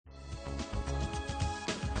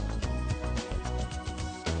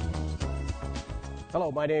Hello,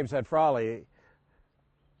 my name's Ed Frawley.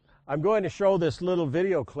 I'm going to show this little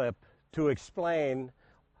video clip to explain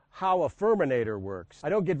how a Furminator works. I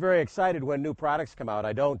don't get very excited when new products come out.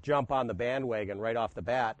 I don't jump on the bandwagon right off the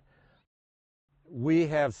bat. We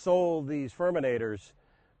have sold these Furminators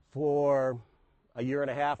for a year and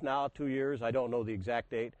a half now, 2 years. I don't know the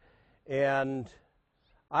exact date. And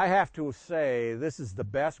I have to say, this is the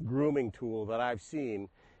best grooming tool that I've seen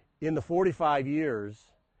in the 45 years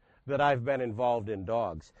that I've been involved in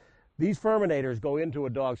dogs. These Furminators go into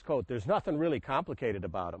a dog's coat. There's nothing really complicated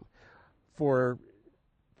about them. For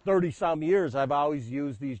 30-some years, I've always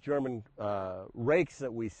used these German rakes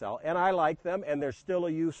that we sell, and I like them, and there's still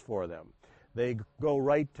a use for them. They go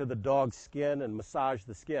right to the dog's skin and massage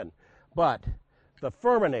the skin. But the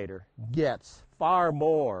Furminator gets far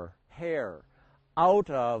more hair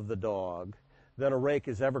out of the dog than a rake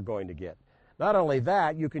is ever going to get. Not only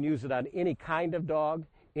that, you can use it on any kind of dog,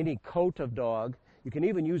 any coat of dog. You can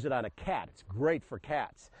even use it on a cat. It's great for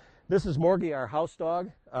cats. This is Morgie, our house dog.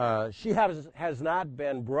 She has not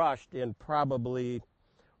been brushed in probably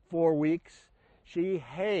 4 weeks. She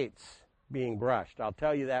hates being brushed. I'll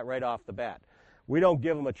tell you that right off the bat. We don't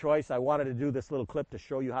give them a choice. I wanted to do this little clip to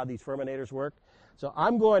show you how these Furminators work. So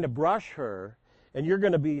I'm going to brush her, and you're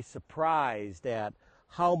going to be surprised at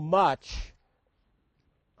how much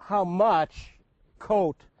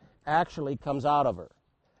coat actually comes out of her.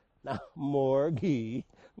 Now, Morgie,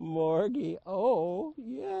 oh,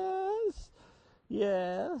 yes.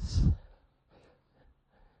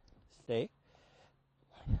 Stay.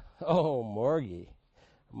 Oh,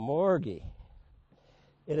 Morgie.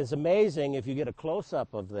 It is amazing if you get a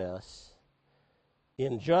close-up of this.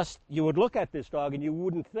 You would look at this dog and you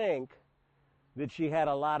wouldn't think that she had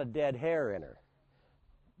a lot of dead hair in her.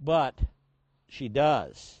 But she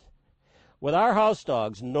does. With our house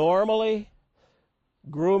dogs, normally,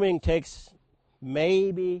 grooming takes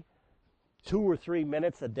maybe 2 or 3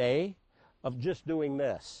 minutes a day of just doing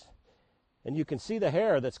this. And you can see the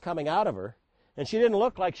hair that's coming out of her. And she didn't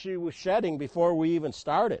look like she was shedding before we even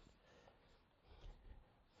started.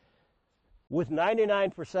 With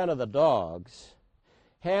 99% of the dogs,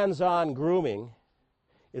 hands-on grooming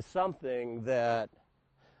is something that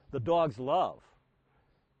the dogs love.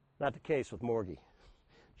 Not the case with Morgie.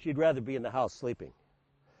 She'd rather be in the house sleeping.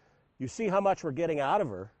 You see how much we're getting out of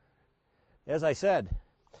her. As I said,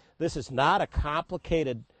 this is not a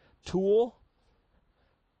complicated tool,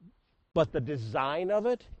 but the design of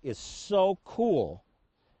it is so cool,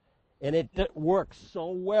 and it works so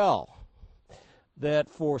well that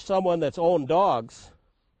for someone that's owned dogs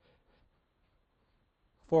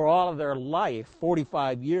for all of their life,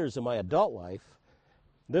 45 years of my adult life,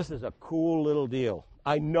 this is a cool little deal.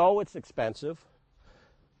 I know it's expensive.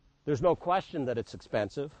 There's no question that it's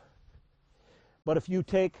expensive. But if you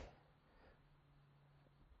take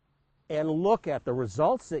and look at the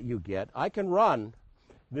results that you get, I can run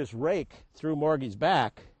this rake through Morgie's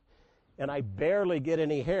back, and I barely get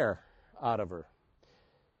any hair out of her.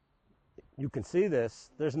 You can see this.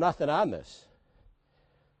 There's nothing on this.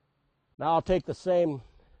 Now I'll take the same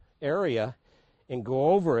area and go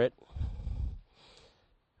over it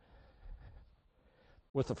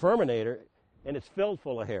with the Furminator, and it's filled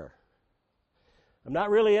full of hair. I'm not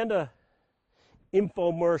really into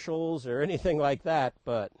infomercials or anything like that,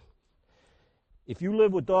 but if you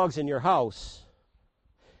live with dogs in your house,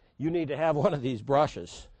 you need to have one of these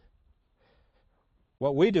brushes.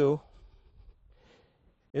 What we do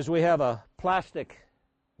is we have a plastic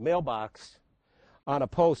mailbox on a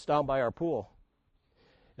post down by our pool,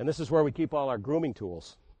 and this is where we keep all our grooming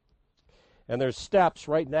tools. And there's steps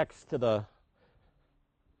right next to the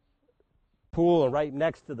pool and right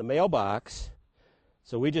next to the mailbox.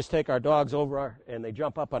 So we just take our dogs over and they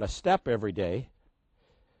jump up on a step every day,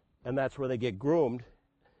 and that's where they get groomed.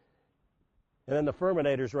 And then the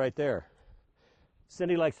Furminator's right there.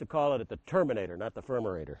 Cindy likes to call it the Terminator, not the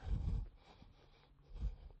Furminator.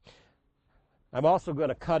 I'm also going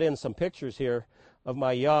to cut in some pictures here of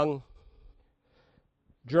my young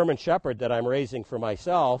German Shepherd that I'm raising for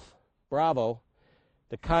myself, Bravo,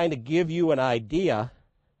 to kind of give you an idea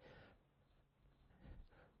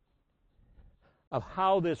of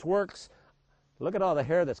how this works. Look at all the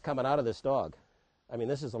hair that's coming out of this dog. I mean,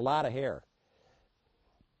 this is a lot of hair.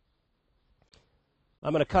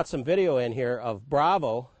 I'm going to cut some video in here of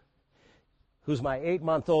Bravo, who's my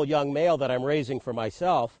 8-month-old young male that I'm raising for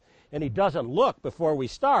myself, and he doesn't look, before we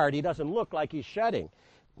start, he doesn't look like he's shedding.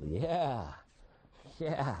 Yeah.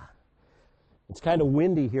 It's kind of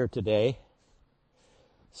windy here today,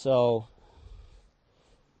 so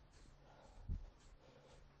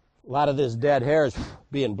a lot of this dead hair is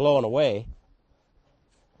being blown away.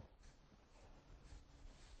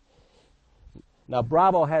 Now,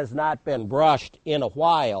 Bravo has not been brushed in a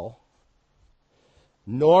while.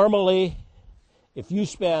 Normally, if you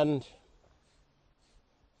spend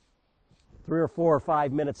 3 or 4 or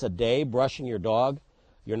 5 minutes a day brushing your dog,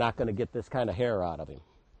 you're not going to get this kind of hair out of him.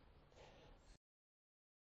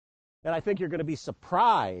 And I think you're going to be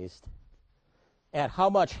surprised at how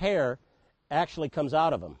much hair actually comes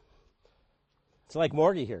out of him. It's like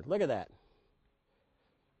Morgie here. Look at that.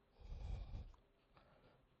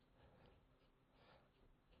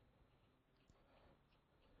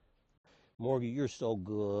 Morgie, you're so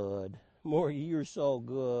good. Morgie, you're so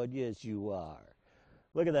good. Yes, you are.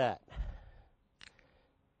 Look at that.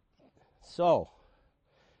 So,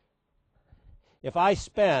 if I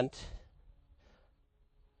spent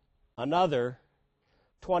another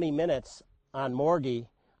 20 minutes on Morgie,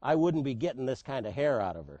 I wouldn't be getting this kind of hair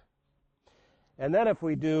out of her. And then if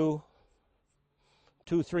we do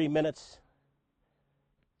 2-3 minutes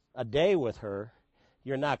a day with her,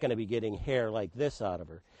 you're not going to be getting hair like this out of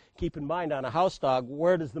her. Keep in mind, on a house dog,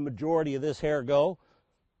 where does the majority of this hair go?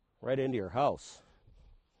 Right into your house.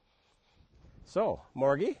 So,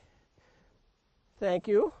 Morgie, thank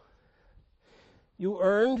you. You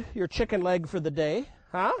earned your chicken leg for the day,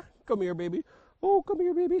 huh? Come here, baby. Oh, come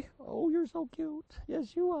here, baby. Oh, you're so cute.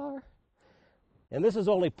 Yes, you are. And this is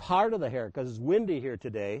only part of the hair because it's windy here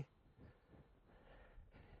today.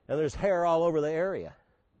 And there's hair all over the area.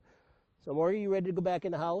 So, Morgie, you ready to go back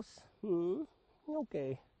in the house?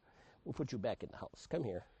 Okay. We'll put you back in the house. Come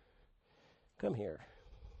here. Come here.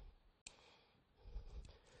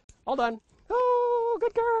 All done. Oh,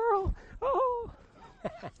 good girl. Oh.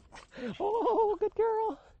 Oh, good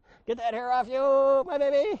girl. Get that hair off you, my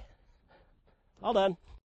baby. All done.